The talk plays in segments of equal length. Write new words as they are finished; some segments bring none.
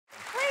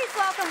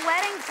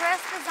wedding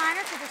dress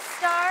designer to the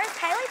stars,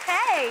 Hayley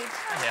Paige.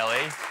 Hi,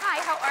 Hayley. Hi,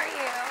 how are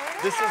you?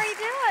 How are you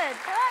doing?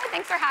 Good,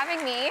 thanks for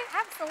having me.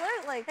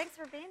 Absolutely, thanks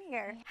for being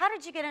here. How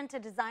did you get into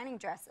designing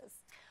dresses?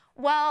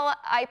 Well,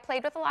 I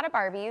played with a lot of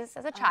Barbies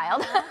as a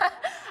child,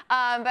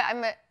 but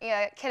I'm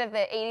a kid of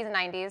the 80s and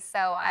 90s, so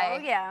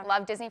I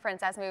love Disney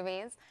princess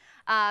movies.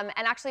 And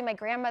actually, my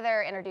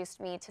grandmother introduced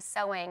me to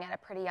sewing at a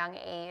pretty young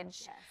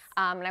age. Yes.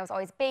 And I was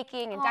always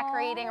baking and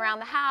decorating around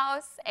the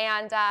house,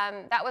 and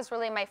that was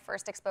really my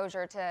first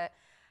exposure to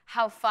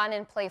how fun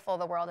and playful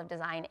the world of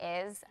design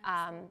is.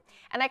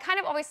 And I kind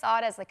of always saw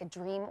it as like a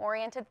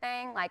dream-oriented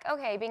thing, like,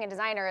 okay, being a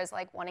designer is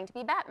like wanting to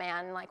be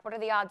Batman, like what are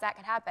the odds that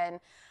could happen?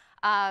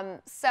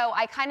 So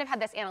I kind of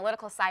had this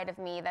analytical side of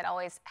me that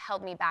always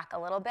held me back a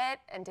little bit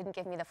and didn't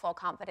give me the full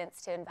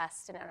confidence to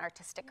invest in an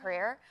artistic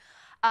career.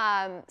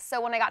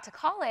 So when I got to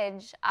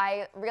college,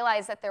 I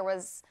realized that there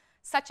was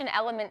such an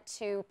element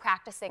to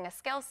practicing a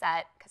skill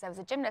set, because I was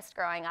a gymnast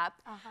growing up.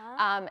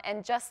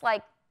 And just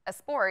like a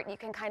sport, you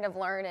can kind of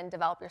learn and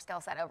develop your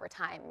skill set over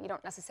time. You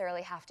don't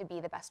necessarily have to be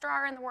the best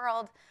drawer in the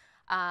world,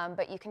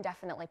 but you can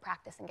definitely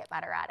practice and get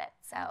better at it.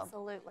 So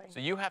absolutely. So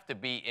you have to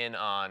be in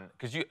on,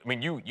 because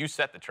you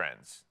set the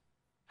trends.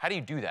 How do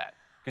you do that?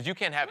 Because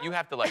you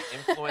have to like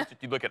influence.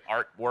 If you look at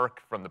artwork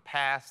from the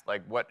past,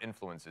 like what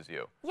influences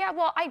you? Yeah,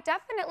 well, I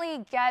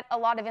definitely get a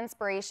lot of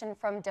inspiration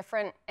from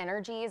different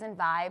energies and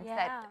vibes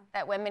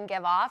that women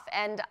give off,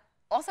 and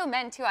also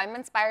men too. I'm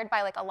inspired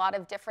by like a lot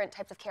of different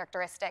types of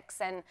characteristics,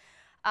 and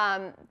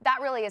that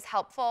really is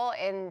helpful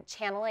in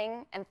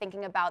channeling and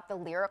thinking about the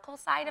lyrical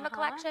side of a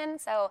collection.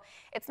 So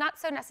it's not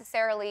so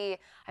necessarily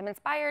I'm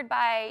inspired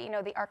by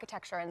the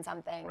architecture in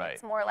something. Right.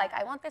 It's more like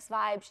I want this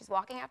vibe. She's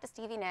walking out to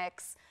Stevie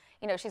Nicks.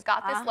 She's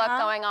got this look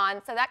going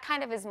on. So that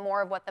kind of is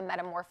more of what the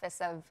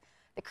metamorphosis of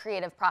the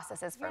creative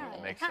process is for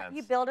me. Makes sense.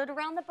 You build it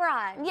around the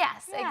bride.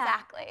 Yes,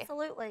 exactly.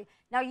 Absolutely.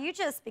 Now, you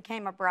just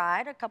became a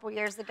bride a couple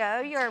years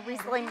ago. You're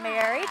recently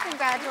married.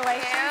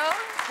 Congratulations. Thank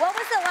you. What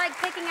was it like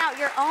picking out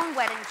your own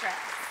wedding dress?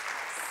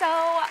 So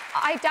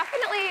I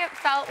definitely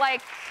felt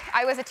like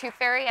I was a tooth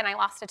fairy and I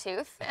lost a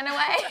tooth in a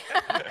way,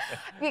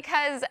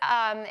 because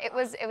it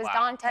was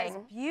daunting.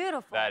 That's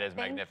beautiful. That is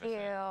magnificent.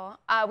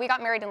 Thank you. We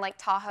got married in Lake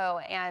Tahoe,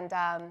 and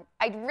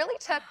I really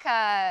took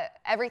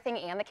everything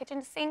and the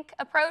kitchen sink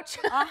approach,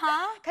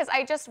 because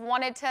I just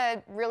wanted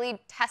to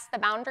really test the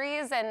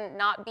boundaries and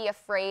not be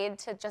afraid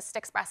to just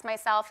express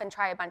myself and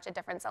try a bunch of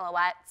different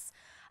silhouettes.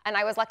 And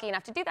I was lucky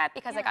enough to do that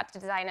because I got to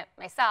design it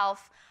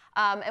myself.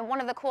 And one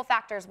of the cool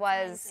factors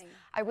was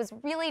I was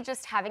really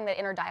just having the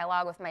inner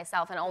dialogue with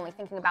myself and only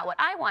thinking about what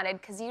I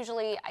wanted, because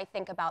usually I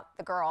think about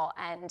the girl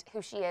and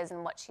who she is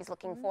and what she's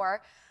looking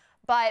for.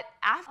 But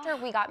after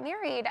we got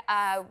married,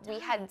 we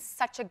had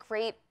such a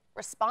great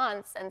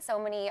response, and so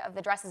many of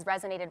the dresses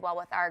resonated well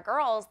with our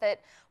girls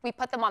that we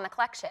put them on the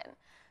collection.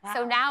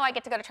 So now I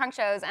get to go to trunk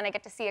shows and I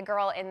get to see a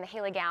girl in the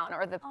Hayley gown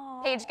or the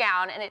Paige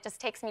gown, and it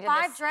just takes me to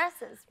 5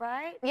 dresses,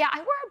 right? Yeah, I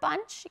wore a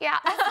bunch, Hey,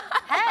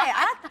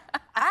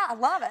 I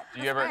love it.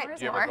 Do you ever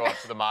go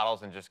up to the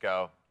models and just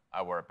go,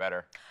 I wear it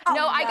better?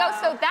 No, I go,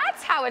 so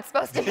that's how it's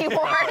supposed to be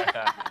worn.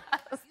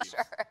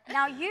 Sure.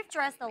 Now, you've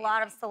dressed a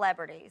lot of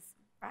celebrities,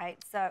 right?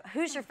 So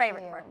who's your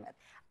favorite to work with?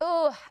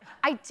 Oh,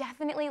 I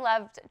definitely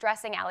loved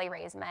dressing Allie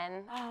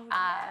Raisman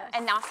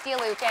and Nastia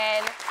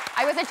Lukin.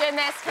 I was a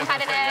gymnast,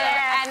 competitive,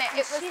 and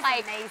it was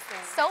like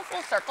so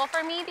full circle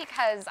for me,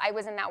 because I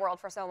was in that world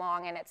for so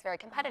long and it's very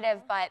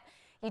competitive, but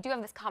you do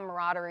have this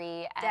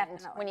camaraderie, and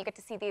when you get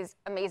to see these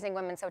amazing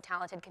women so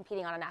talented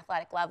competing on an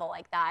athletic level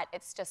like that,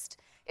 it's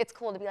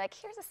cool to be like,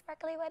 here's a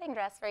sparkly wedding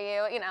dress for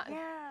you,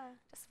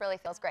 just really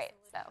feels great.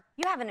 So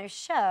you have a new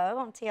show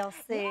on TLC.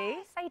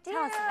 Yes, I do.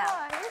 Tell us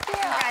about it. Thank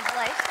you.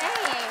 Congratulations.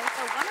 Thanks.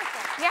 So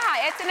wonderful.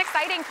 Yeah, it's an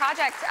exciting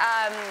project.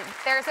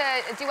 There's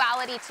a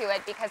duality to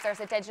it, because there's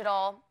a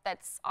digital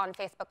that's on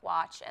Facebook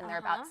Watch, and they're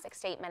about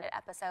 6 to 8 minute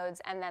episodes,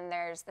 and then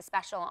there's the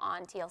special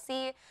on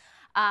TLC.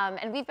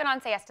 And we've been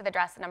on Say Yes to the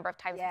Dress a number of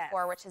times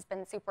before, which has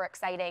been super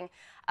exciting.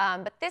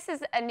 But this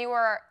is a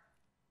newer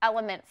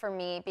element for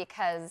me,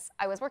 because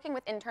I was working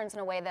with interns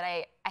in a way that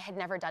I had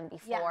never done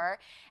before.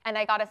 And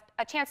I got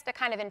a chance to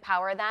kind of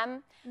empower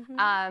them.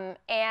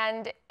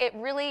 And it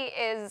really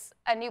is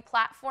a new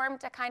platform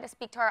to kind of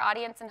speak to our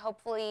audience and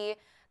hopefully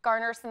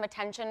garner some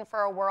attention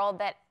for a world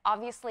that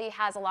obviously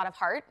has a lot of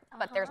heart,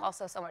 but there's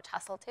also so much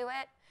hustle to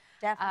it.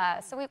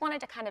 Definitely. So we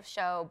wanted to kind of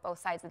show both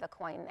sides of the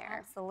coin there.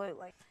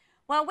 Absolutely.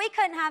 Well, we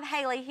couldn't have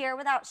Hayley here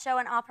without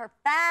showing off her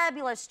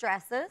fabulous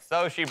dresses.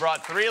 So she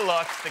brought 3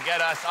 looks to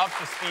get us up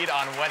to speed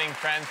on wedding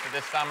trends for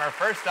this summer.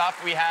 First up,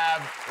 we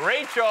have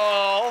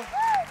Rachel.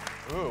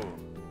 Ooh.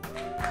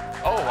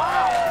 Oh,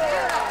 wow.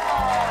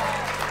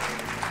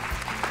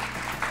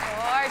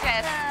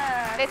 Gorgeous.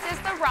 This is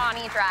the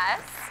Ronnie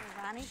dress.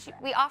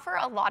 We offer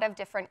a lot of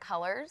different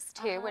colors,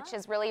 too, which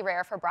is really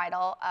rare for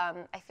bridal.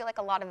 I feel like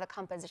a lot of the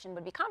composition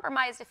would be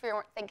compromised if we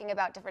weren't thinking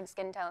about different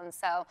skin tones.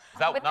 So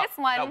with this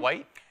one, is that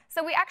white?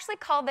 So we actually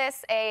call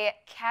this a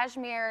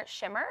cashmere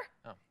shimmer.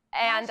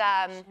 And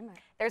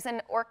there's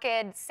an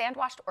orchid,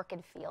 sand-washed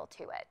orchid feel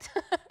to it.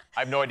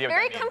 I have no idea what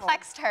that means. Very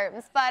complex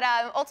terms, but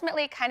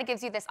ultimately it kind of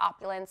gives you this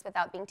opulence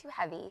without being too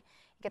heavy.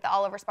 You get the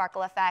all-over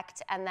sparkle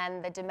effect, and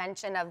then the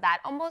dimension of that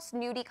almost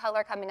nudie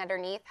color coming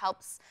underneath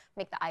helps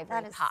make the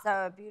ivory pop.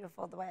 That is so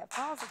beautiful, the way it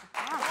falls at the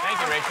bottom. Thank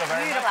you, Rachel,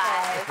 very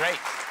much. Great.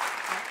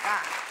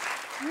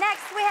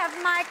 Next, we have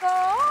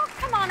Michael.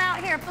 Come on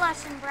out here,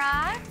 blushing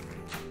bride.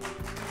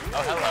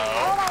 Oh, hello.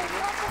 Oh, I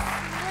love the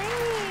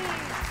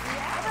sleeves.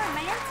 Yeah,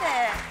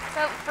 romantic.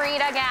 So,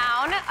 Frida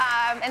gown,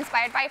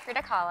 inspired by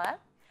Frida Kahlo.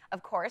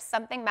 Of course,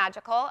 something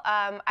magical.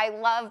 I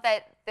love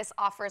that this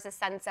offers a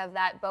sense of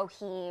that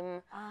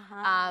boheme,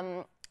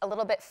 a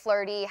little bit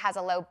flirty, has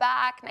a low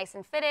back, nice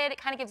and fitted. It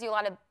kind of gives you a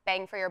lot of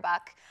bang for your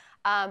buck.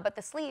 But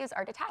the sleeves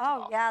are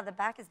detachable. Oh, yeah, the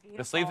back is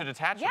beautiful. The sleeves are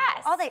detachable?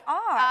 Yes. Oh, they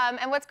are.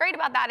 And what's great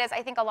about that is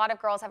I think a lot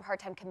of girls have a hard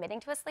time committing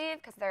to a sleeve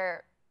because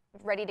they're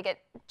ready to get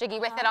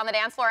jiggy with it on the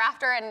dance floor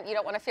after, and you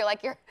don't want to feel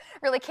like you're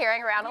really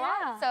carrying around a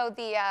lot. So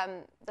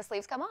the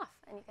sleeves come off,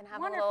 and you can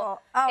have a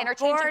little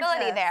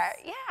interchangeability there.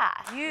 Yeah.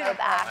 Beautiful.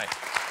 Nice.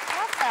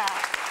 Love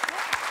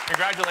that.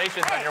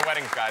 Congratulations on your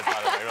weddings, guys, by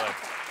the way, really.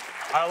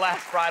 Our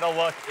last bridal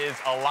look is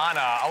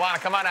Alana.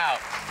 Alana, come on out.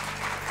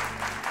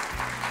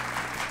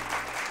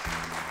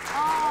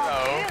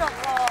 Oh,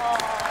 beautiful.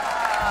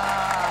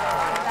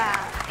 Love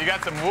that. You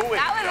got some wooing.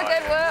 That was a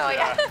good woo,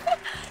 yeah.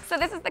 So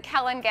this is the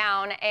Kellen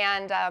gown,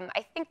 and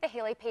I think the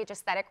Hayley Paige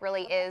aesthetic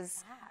really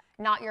is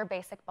not your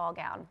basic ball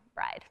gown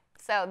bride.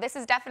 So this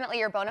is definitely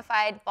your bona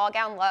fide ball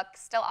gown look,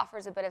 still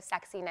offers a bit of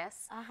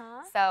sexiness.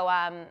 So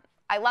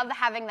I love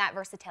having that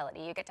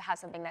versatility. You get to have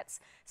something that's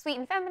sweet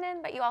and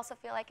feminine, but you also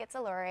feel like it's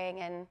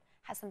alluring and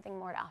has something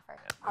more to offer.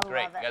 Yeah,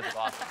 great. Love it. You guys are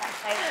awesome.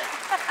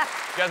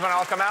 You guys want to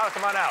all come out?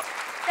 Come on out.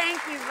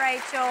 Thank you,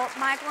 Rachel.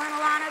 Michael and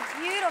Alana,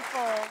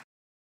 beautiful.